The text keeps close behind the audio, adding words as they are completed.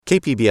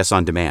KPBS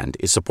On Demand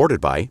is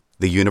supported by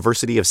the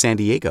University of San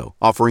Diego,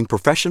 offering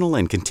professional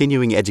and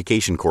continuing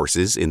education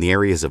courses in the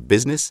areas of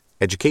business,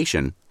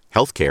 education,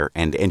 healthcare,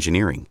 and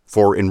engineering.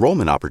 For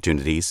enrollment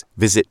opportunities,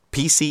 visit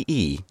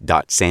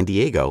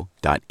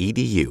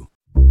pce.sandiego.edu.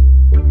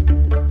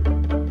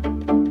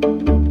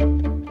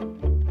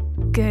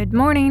 Good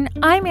morning,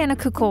 I'm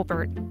Annika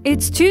Colbert.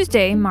 It's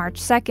Tuesday, March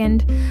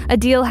 2nd. A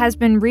deal has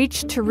been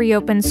reached to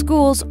reopen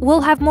schools. We'll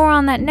have more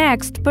on that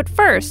next, but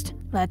first,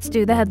 let's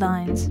do the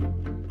headlines.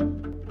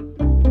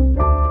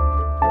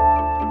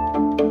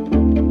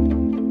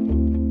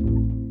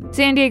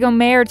 San Diego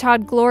Mayor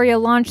Todd Gloria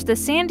launched the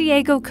San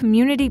Diego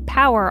Community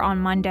Power on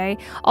Monday,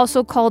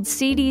 also called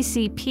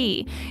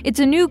CDCP. It's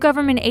a new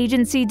government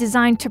agency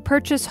designed to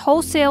purchase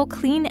wholesale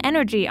clean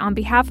energy on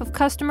behalf of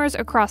customers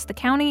across the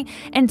county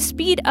and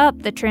speed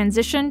up the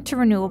transition to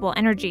renewable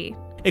energy.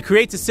 It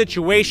creates a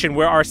situation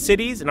where our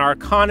cities and our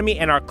economy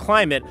and our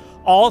climate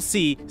all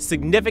see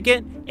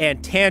significant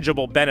and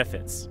tangible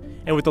benefits.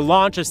 And with the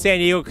launch of San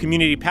Diego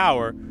Community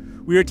Power,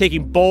 we are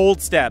taking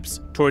bold steps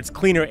towards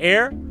cleaner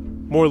air,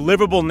 more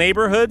livable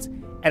neighborhoods,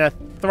 and a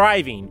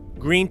thriving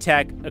green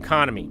tech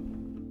economy.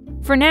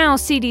 For now,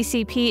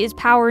 CDCP is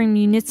powering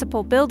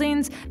municipal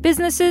buildings,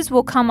 businesses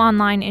will come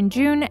online in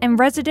June, and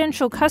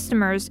residential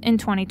customers in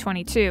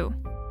 2022.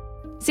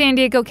 San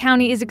Diego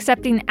County is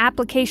accepting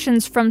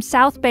applications from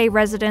South Bay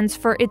residents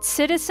for its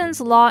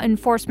Citizens Law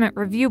Enforcement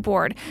Review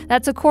Board.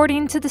 That's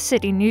according to the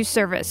City News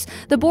Service.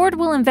 The board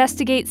will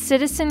investigate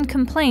citizen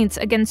complaints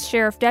against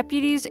sheriff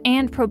deputies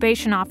and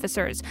probation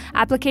officers.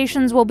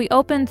 Applications will be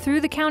open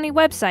through the county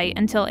website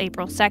until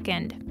April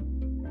 2nd.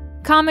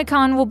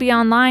 Comic-Con will be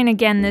online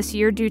again this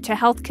year due to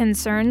health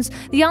concerns.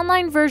 The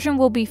online version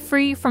will be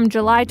free from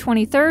July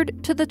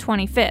 23rd to the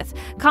 25th.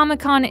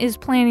 Comic-Con is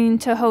planning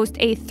to host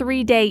a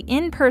 3-day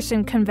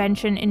in-person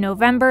convention in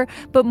November,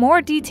 but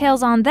more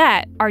details on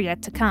that are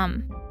yet to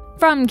come.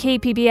 From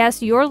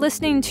KPBS, you're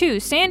listening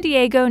to San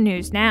Diego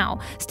News Now.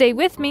 Stay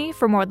with me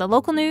for more of the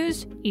local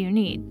news you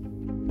need.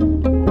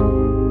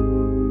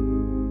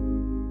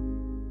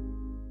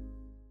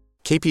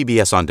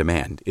 KPBS On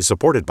Demand is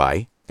supported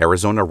by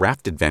Arizona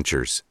Raft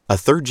Adventures, a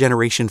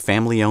third-generation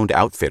family-owned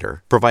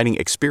outfitter providing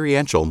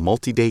experiential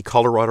multi-day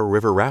Colorado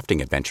River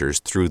rafting adventures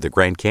through the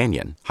Grand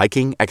Canyon,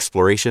 hiking,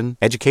 exploration,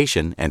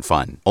 education, and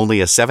fun.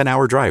 Only a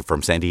 7-hour drive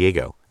from San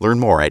Diego. Learn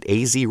more at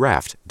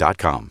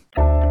azraft.com.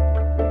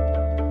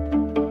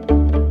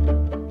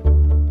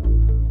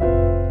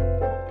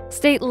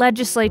 State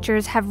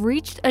legislatures have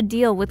reached a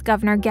deal with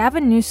Governor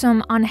Gavin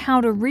Newsom on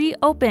how to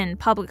reopen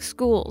public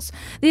schools.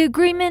 The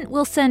agreement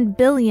will send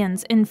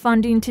billions in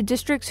funding to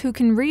districts who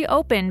can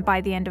reopen by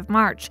the end of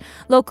March.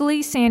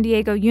 Locally, San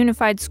Diego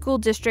Unified School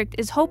District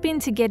is hoping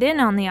to get in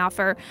on the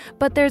offer,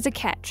 but there's a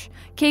catch.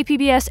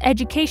 KPBS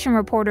education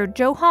reporter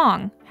Joe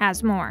Hong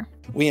has more.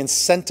 We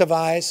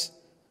incentivize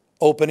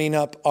opening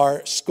up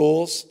our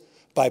schools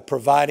by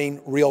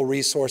providing real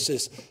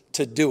resources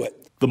to do it.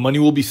 The money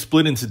will be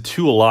split into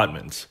 2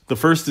 allotments. The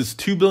first is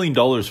 $2 billion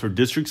for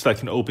districts that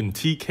can open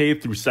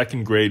TK through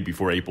 2nd grade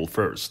before April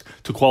 1st.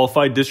 To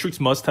qualify,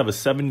 districts must have a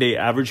 7-day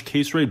average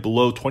case rate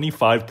below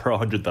 25 per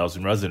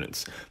 100,000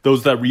 residents.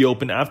 Those that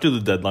reopen after the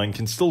deadline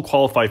can still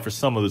qualify for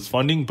some of this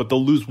funding, but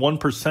they'll lose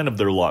 1% of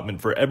their allotment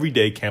for every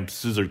day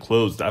campuses are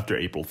closed after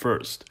April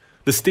 1st.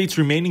 The state's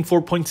remaining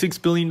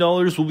 $4.6 billion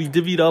will be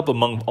divvied up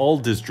among all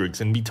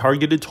districts and be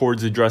targeted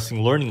towards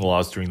addressing learning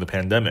loss during the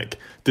pandemic.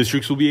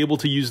 Districts will be able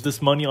to use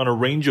this money on a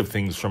range of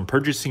things, from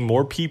purchasing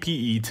more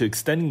PPE to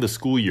extending the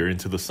school year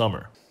into the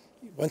summer.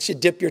 Once you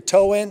dip your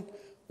toe in,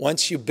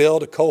 once you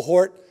build a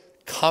cohort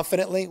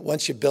confidently,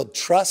 once you build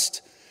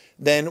trust,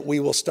 then we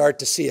will start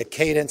to see a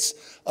cadence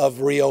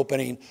of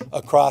reopening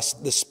across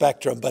the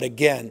spectrum. But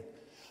again,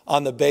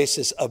 on the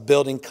basis of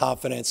building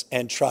confidence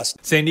and trust.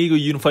 San Diego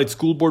Unified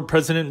School Board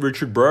President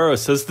Richard Barrera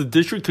says the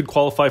district could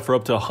qualify for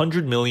up to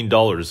 $100 million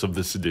of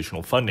this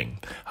additional funding.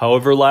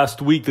 However,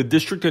 last week, the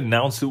district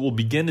announced it will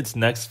begin its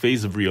next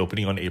phase of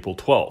reopening on April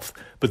 12th.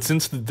 But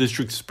since the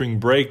district's spring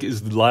break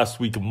is the last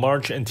week of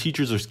March and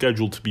teachers are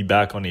scheduled to be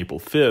back on April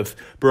 5th,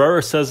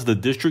 Barrera says the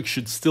district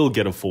should still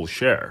get a full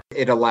share.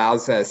 It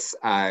allows us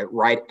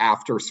right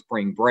after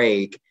spring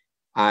break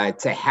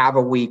to have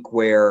a week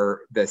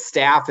where the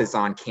staff is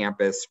on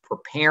campus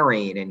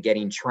preparing and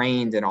getting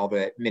trained in all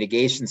the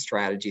mitigation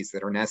strategies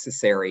that are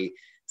necessary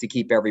to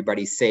keep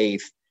everybody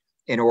safe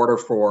in order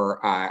for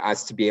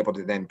us to be able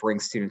to then bring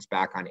students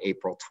back on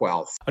April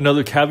 12th.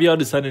 Another caveat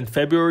is that in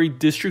February,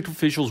 district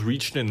officials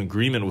reached an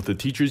agreement with the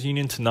teachers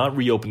union to not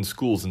reopen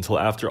schools until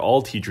after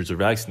all teachers are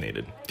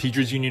vaccinated.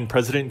 Teachers union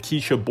president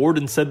Keisha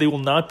Borden said they will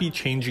not be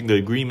changing the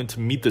agreement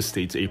to meet the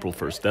state's April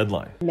 1st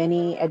deadline.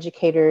 Many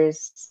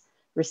educators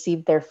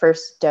received their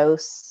first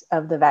dose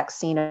of the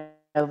vaccine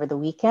over the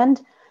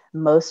weekend.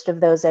 Most of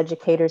those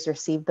educators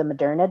received the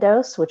Moderna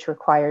dose, which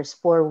requires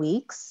 4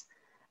 weeks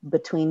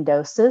between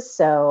doses.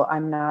 So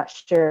I'm not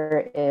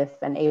sure if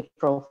an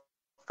April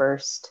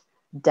 1st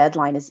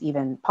deadline is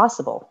even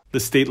possible. The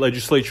state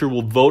legislature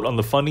will vote on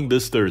the funding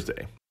this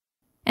Thursday.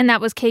 And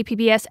that was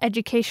KPBS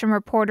education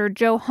reporter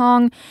Joe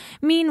Hong.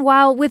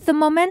 Meanwhile, with the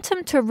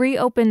momentum to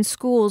reopen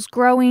schools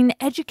growing,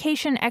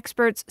 education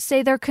experts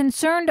say they're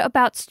concerned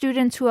about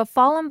students who have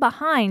fallen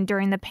behind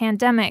during the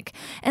pandemic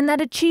and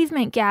that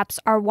achievement gaps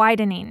are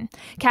widening.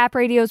 Cap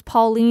Radio's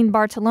Pauline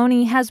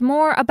Bartoloni has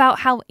more about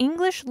how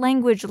English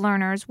language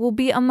learners will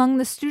be among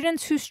the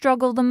students who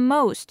struggle the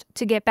most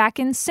to get back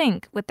in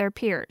sync with their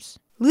peers.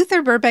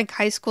 Luther Burbank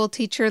High School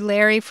teacher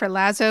Larry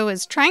Ferlazzo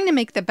is trying to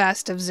make the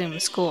best of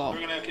Zoom school.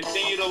 We're going to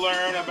continue to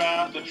learn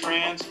about the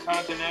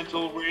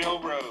Transcontinental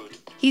Railroad.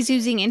 He's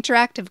using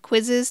interactive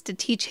quizzes to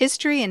teach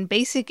history and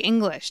basic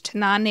English to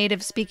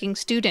non-native speaking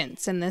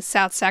students in this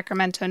South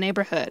Sacramento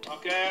neighborhood.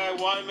 Okay,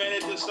 1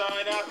 minute to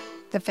sign up.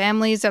 The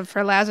families of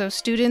Ferlazzo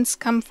students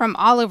come from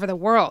all over the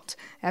world: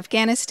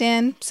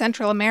 Afghanistan,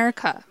 Central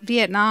America,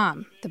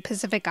 Vietnam, the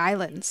Pacific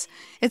Islands.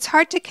 It's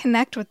hard to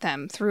connect with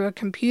them through a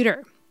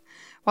computer.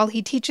 While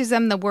he teaches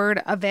them the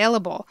word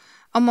available,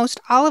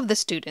 almost all of the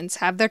students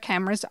have their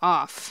cameras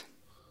off.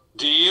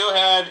 Do you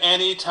have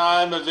any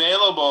time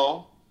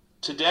available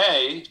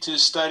today to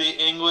study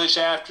English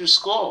after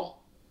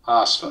school?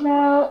 Asfa?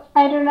 No,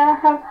 I do not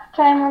have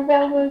time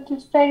available to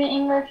study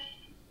English.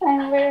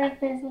 I'm very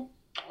busy.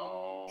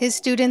 His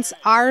students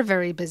are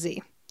very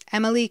busy.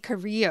 Emily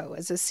Carrillo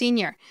is a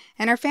senior,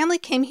 and her family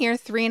came here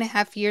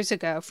 3.5 years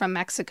ago from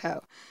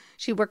Mexico.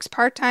 She works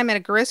part-time at a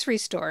grocery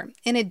store,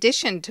 in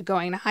addition to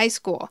going to high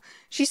school.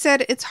 She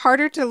said it's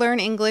harder to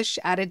learn English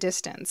at a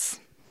distance.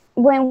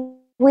 When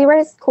we were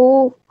at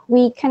school,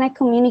 we kind of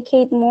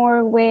communicate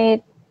more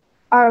with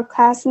our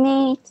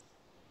classmates.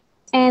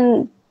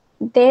 And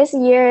this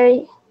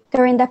year,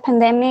 during the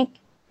pandemic,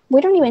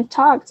 we don't even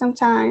talk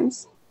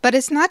sometimes. But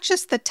it's not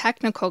just the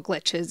technical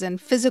glitches and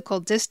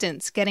physical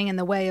distance getting in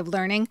the way of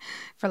learning.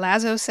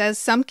 Ferlazzo says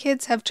some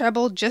kids have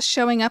trouble just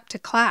showing up to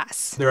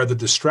class. There are the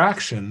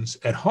distractions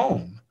at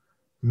home.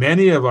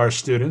 Many of our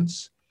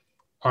students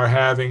are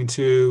having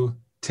to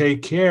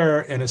take care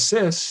and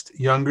assist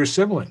younger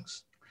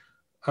siblings.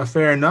 A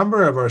fair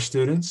number of our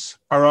students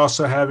are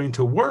also having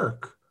to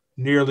work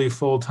nearly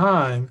full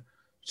time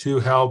to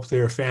help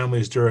their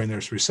families during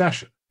this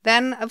recession.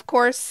 Then, of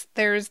course,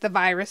 there's the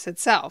virus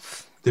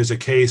itself. There's a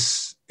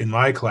case in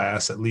my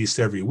class at least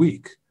every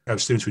week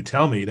of students who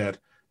tell me that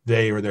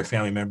they or their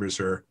family members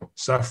are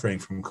suffering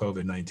from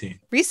COVID-19.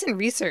 Recent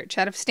research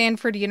out of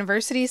Stanford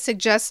University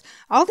suggests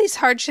all these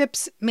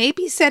hardships may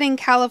be setting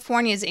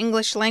California's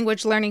English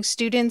language learning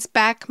students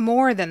back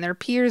more than their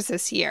peers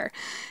this year.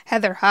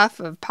 Heather Huff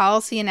of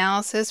Policy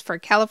Analysis for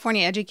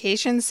California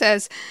Education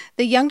says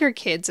the younger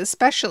kids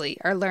especially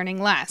are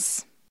learning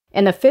less.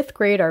 In the 5th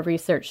grade, our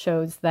research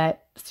shows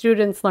that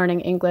students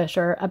learning English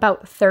are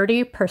about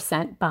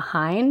 30%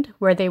 behind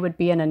where they would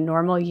be in a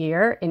normal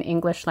year in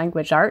English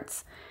language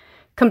arts,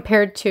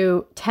 compared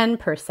to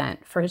 10%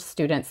 for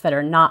students that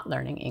are not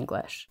learning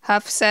English.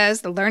 Huff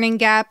says the learning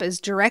gap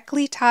is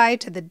directly tied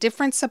to the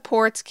different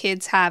supports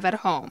kids have at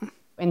home.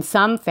 In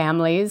some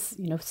families,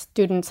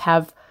 students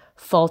have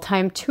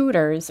full-time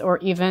tutors or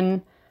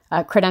even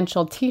a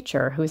credentialed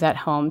teacher who's at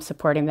home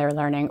supporting their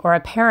learning, or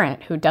a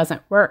parent who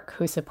doesn't work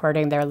who's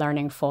supporting their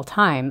learning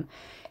full-time.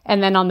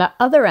 And then on the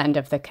other end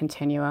of the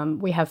continuum,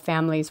 we have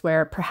families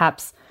where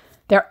perhaps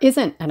there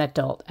isn't an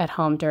adult at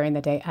home during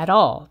the day at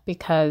all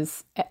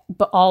because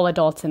all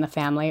adults in the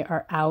family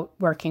are out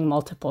working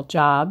multiple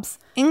jobs.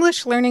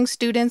 English learning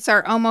students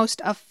are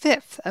almost a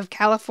fifth of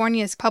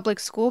California's public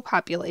school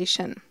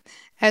population.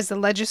 As the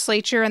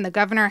legislature and the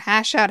governor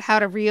hash out how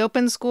to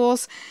reopen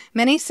schools,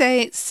 many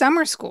say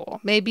summer school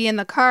may be in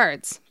the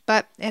cards,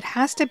 but it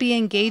has to be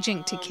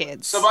engaging to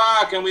kids.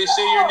 Sabah, can we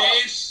see your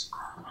niece?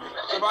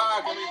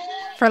 Sabah, can we see?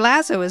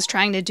 Ferlazzo is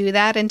trying to do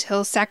that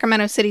until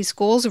Sacramento City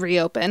schools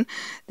reopen.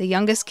 The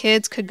youngest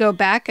kids could go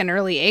back in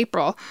early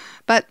April,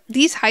 but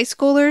these high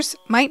schoolers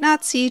might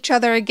not see each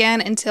other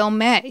again until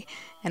May,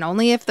 and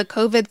only if the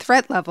COVID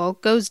threat level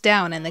goes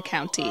down in the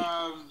county.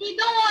 You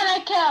don't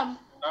want to come.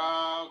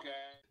 Okay.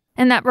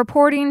 And that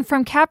reporting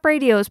from Cap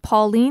Radio's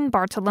Pauline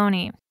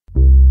Bartoloni.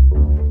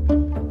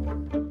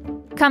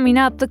 Coming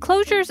up, the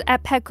closures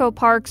at Petco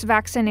Park's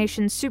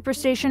vaccination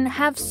superstation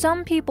have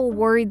some people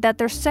worried that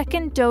their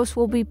second dose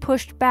will be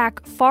pushed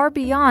back far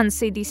beyond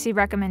CDC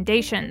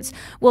recommendations.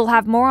 We'll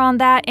have more on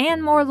that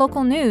and more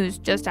local news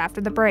just after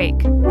the break.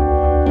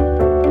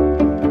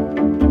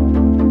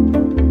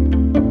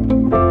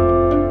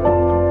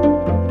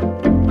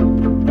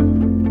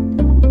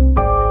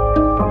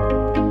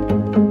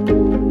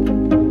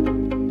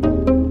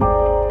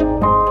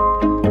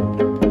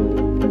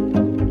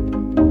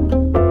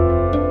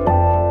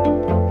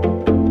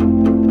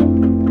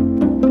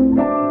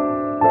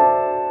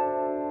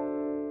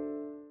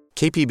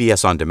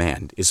 KPBS On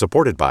Demand is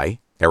supported by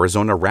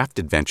Arizona Raft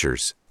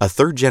Adventures, a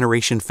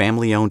third-generation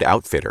family-owned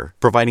outfitter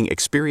providing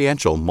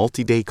experiential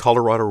multi-day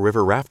Colorado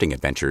River rafting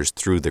adventures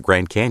through the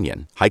Grand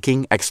Canyon,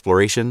 hiking,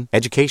 exploration,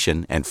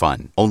 education, and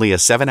fun. Only a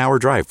 7-hour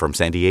drive from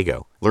San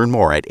Diego. Learn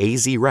more at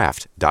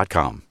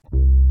azraft.com.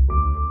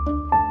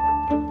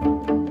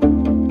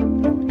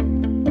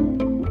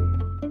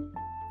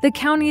 The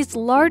county's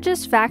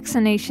largest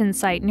vaccination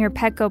site near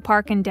Petco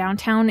Park in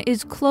downtown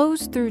is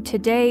closed through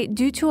today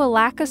due to a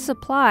lack of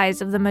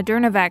supplies of the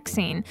Moderna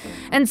vaccine.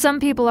 And some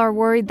people are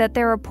worried that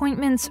their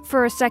appointments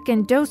for a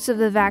second dose of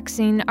the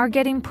vaccine are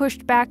getting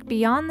pushed back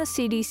beyond the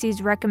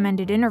CDC's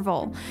recommended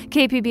interval.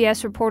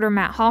 KPBS reporter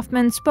Matt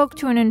Hoffman spoke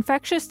to an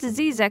infectious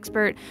disease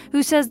expert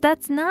who says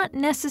that's not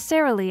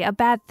necessarily a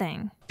bad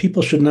thing.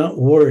 People should not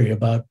worry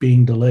about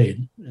being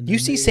delayed.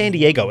 UC San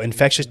Diego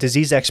infectious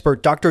disease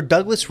expert Dr.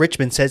 Douglas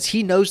Richmond says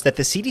he knows that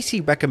the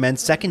CDC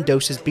recommends second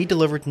doses be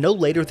delivered no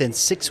later than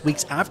 6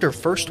 weeks after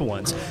first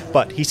ones.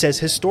 But he says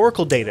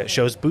historical data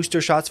shows booster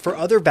shots for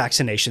other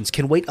vaccinations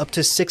can wait up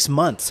to 6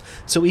 months.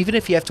 So even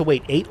if you have to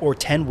wait 8 or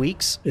 10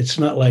 weeks, it's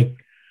not like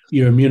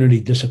your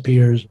immunity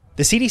disappears.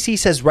 The CDC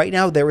says right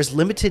now there is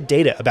limited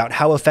data about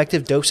how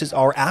effective doses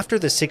are after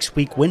the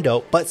 6-week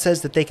window, but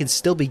says that they can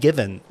still be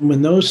given.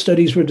 When those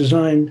studies were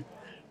designed,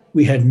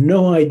 we had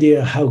no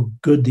idea how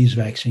good these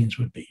vaccines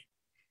would be.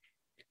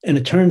 And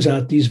it turns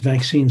out these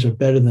vaccines are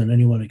better than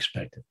anyone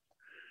expected.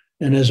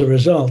 And as a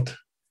result,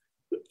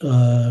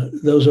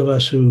 those of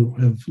us who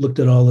have looked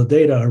at all the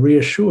data are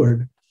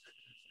reassured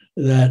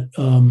that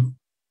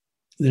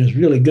there's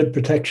really good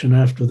protection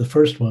after the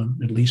first one,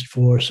 at least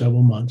for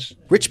several months.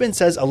 Richmond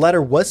says a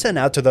letter was sent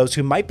out to those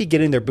who might be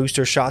getting their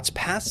booster shots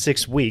past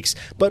 6 weeks,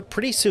 but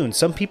pretty soon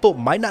some people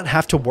might not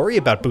have to worry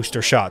about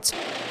booster shots.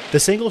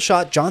 The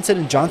single-shot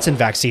Johnson & Johnson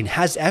vaccine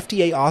has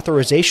FDA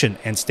authorization,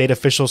 and state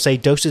officials say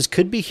doses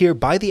could be here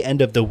by the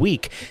end of the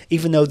week,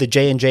 even though the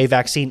J&J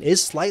vaccine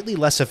is slightly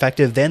less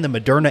effective than the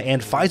Moderna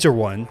and Pfizer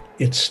one.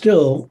 It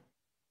still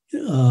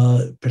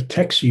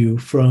protects you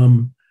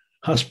from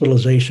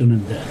hospitalization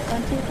and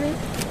death.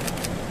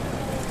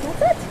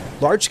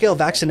 Large-scale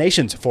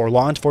vaccinations for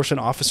law enforcement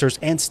officers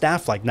and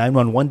staff like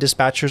 911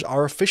 dispatchers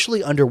are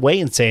officially underway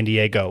in San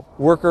Diego.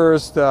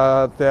 Workers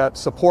that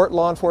support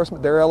law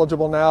enforcement, they're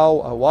eligible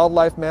now, a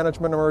wildlife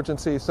management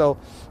emergency, so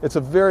it's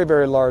a very,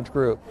 very large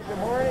group. Good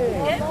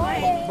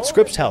morning.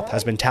 Scripps Health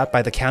has been tapped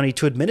by the county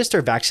to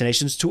administer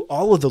vaccinations to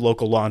all of the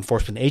local law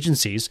enforcement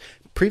agencies.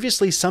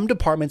 Previously, some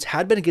departments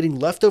had been getting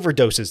leftover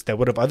doses that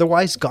would have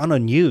otherwise gone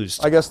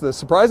unused. I guess the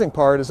surprising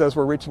part is as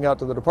we're reaching out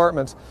to the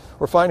departments,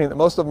 we're finding that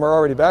most of them are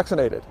already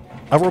vaccinated.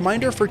 A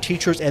reminder for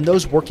teachers and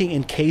those working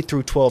in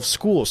K-12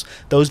 schools.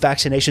 Those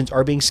vaccinations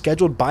are being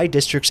scheduled by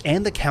districts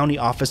and the County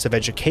Office of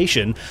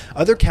Education.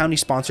 Other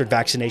county-sponsored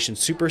vaccination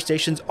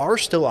superstations are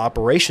still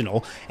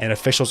operational, and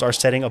officials are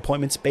setting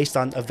appointments based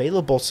on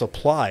available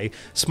supply.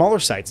 Smaller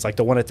sites like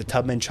the one at the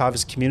Tubman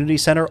Chavez Community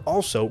Center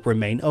also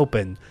remain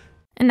open.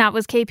 And that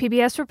was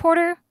KPBS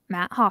reporter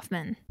Matt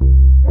Hoffman.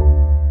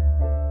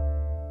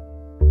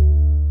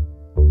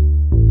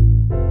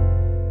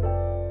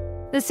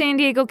 The San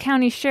Diego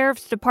County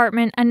Sheriff's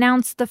Department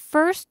announced the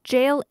first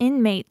jail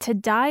inmate to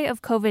die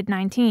of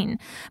COVID-19.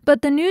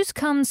 But the news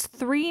comes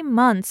 3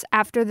 months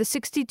after the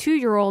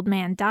 62-year-old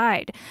man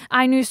died.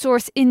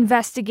 iNewsSource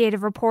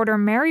investigative reporter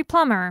Mary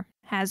Plummer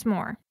has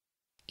more.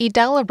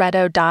 Edel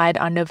Loretto died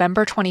on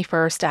November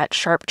 21st at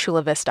Sharp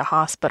Chula Vista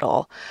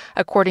Hospital.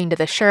 According to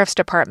the Sheriff's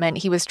Department,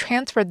 he was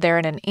transferred there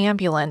in an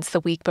ambulance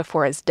the week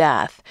before his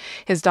death.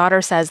 His daughter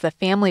says the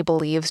family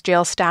believes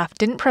jail staff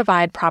didn't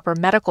provide proper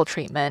medical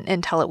treatment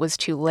until it was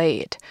too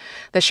late.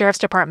 The Sheriff's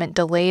Department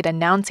delayed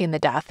announcing the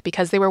death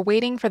because they were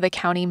waiting for the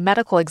county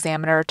medical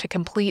examiner to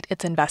complete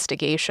its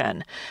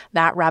investigation.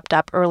 That wrapped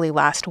up early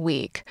last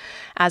week.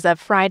 As of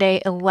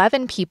Friday,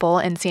 11 people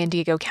in San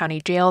Diego County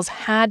jails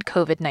had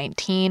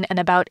COVID-19, and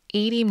about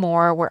 80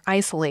 more were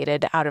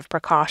isolated out of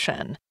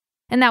precaution.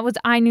 And that was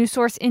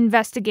iNewsSource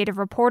investigative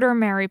reporter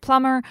Mary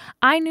Plummer.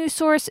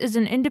 iNewsSource is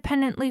an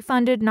independently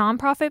funded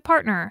nonprofit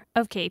partner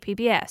of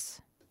KPBS.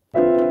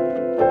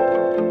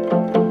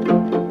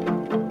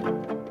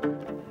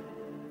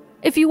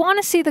 If you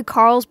want to see the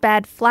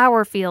Carlsbad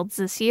flower fields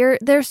this year,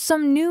 there's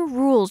some new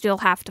rules you'll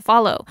have to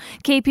follow.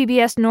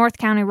 KPBS North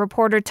County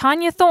reporter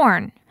Tanya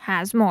Thorne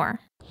has more.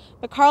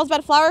 The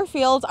Carlsbad flower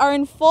fields are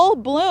in full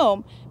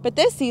bloom, but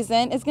this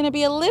season is going to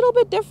be a little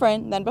bit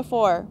different than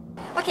before.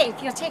 Okay,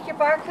 if you'll take your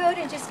barcode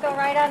and just go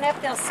right on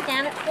up, they'll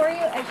scan it for you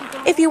as you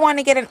go. If you want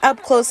to get an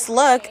up-close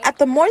look at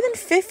the more than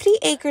 50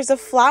 acres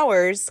of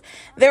flowers,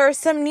 there are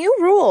some new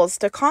rules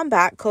to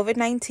combat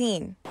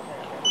COVID-19.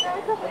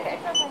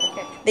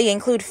 They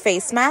include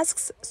face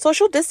masks,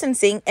 social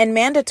distancing, and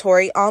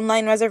mandatory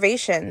online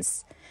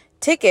reservations.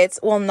 Tickets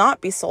will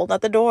not be sold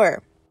at the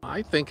door.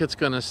 I think it's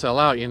going to sell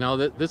out. You know,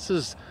 this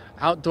is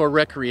outdoor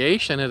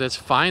recreation at its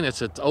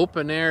finest. It's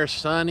open air,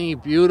 sunny,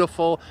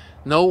 beautiful.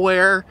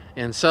 Nowhere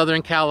in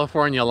Southern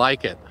California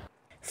like it.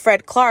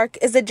 Fred Clark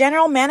is the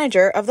general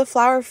manager of the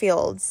flower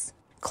fields.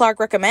 Clark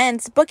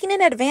recommends booking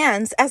in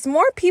advance as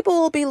more people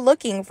will be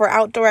looking for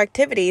outdoor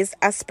activities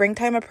as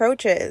springtime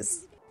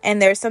approaches.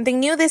 And there's something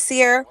new this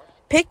year.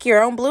 Pick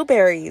your own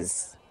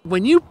blueberries.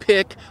 When you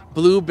pick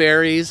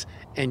blueberries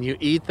and you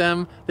eat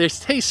them, they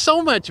taste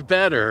so much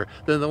better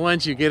than the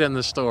ones you get in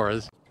the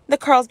stores. The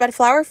Carlsbad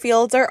flower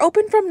fields are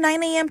open from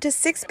 9 a.m. to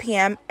 6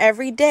 p.m.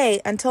 every day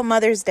until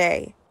Mother's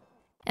Day.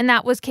 And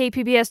that was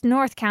KPBS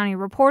North County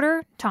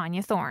reporter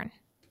Tanya Thorne.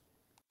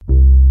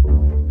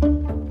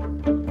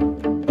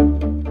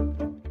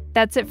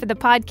 That's it for the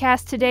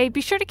podcast today.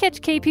 Be sure to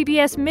catch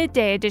KPBS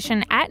Midday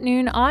Edition at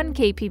noon on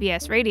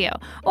KPBS Radio,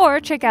 or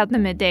check out the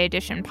Midday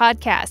Edition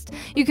podcast.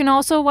 You can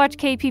also watch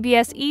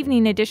KPBS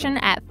Evening Edition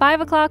at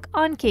 5 o'clock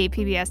on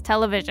KPBS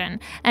Television.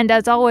 And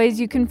as always,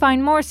 you can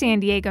find more San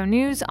Diego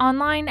news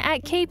online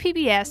at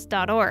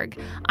kpbs.org.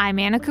 I'm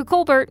Annika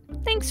Colbert.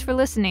 Thanks for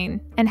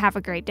listening, and have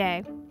a great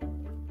day.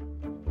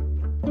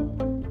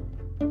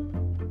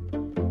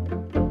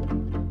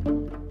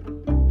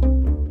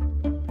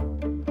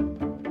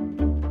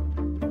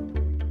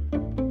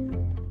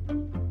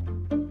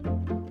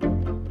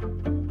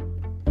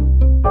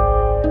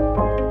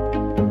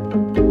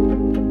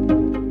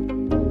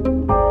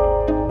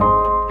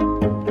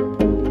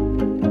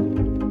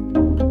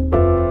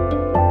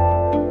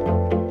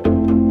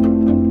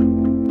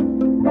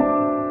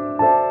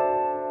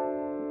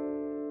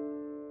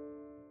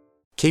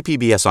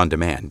 KPBS On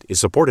Demand is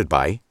supported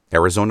by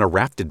Arizona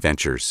Raft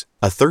Adventures,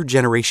 a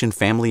third-generation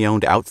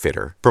family-owned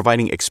outfitter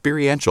providing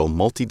experiential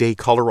multi-day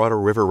Colorado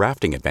River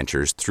rafting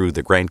adventures through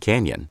the Grand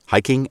Canyon,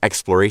 hiking,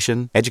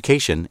 exploration,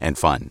 education, and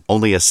fun.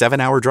 Only a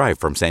 7-hour drive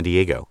from San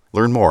Diego.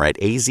 Learn more at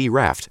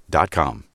azraft.com.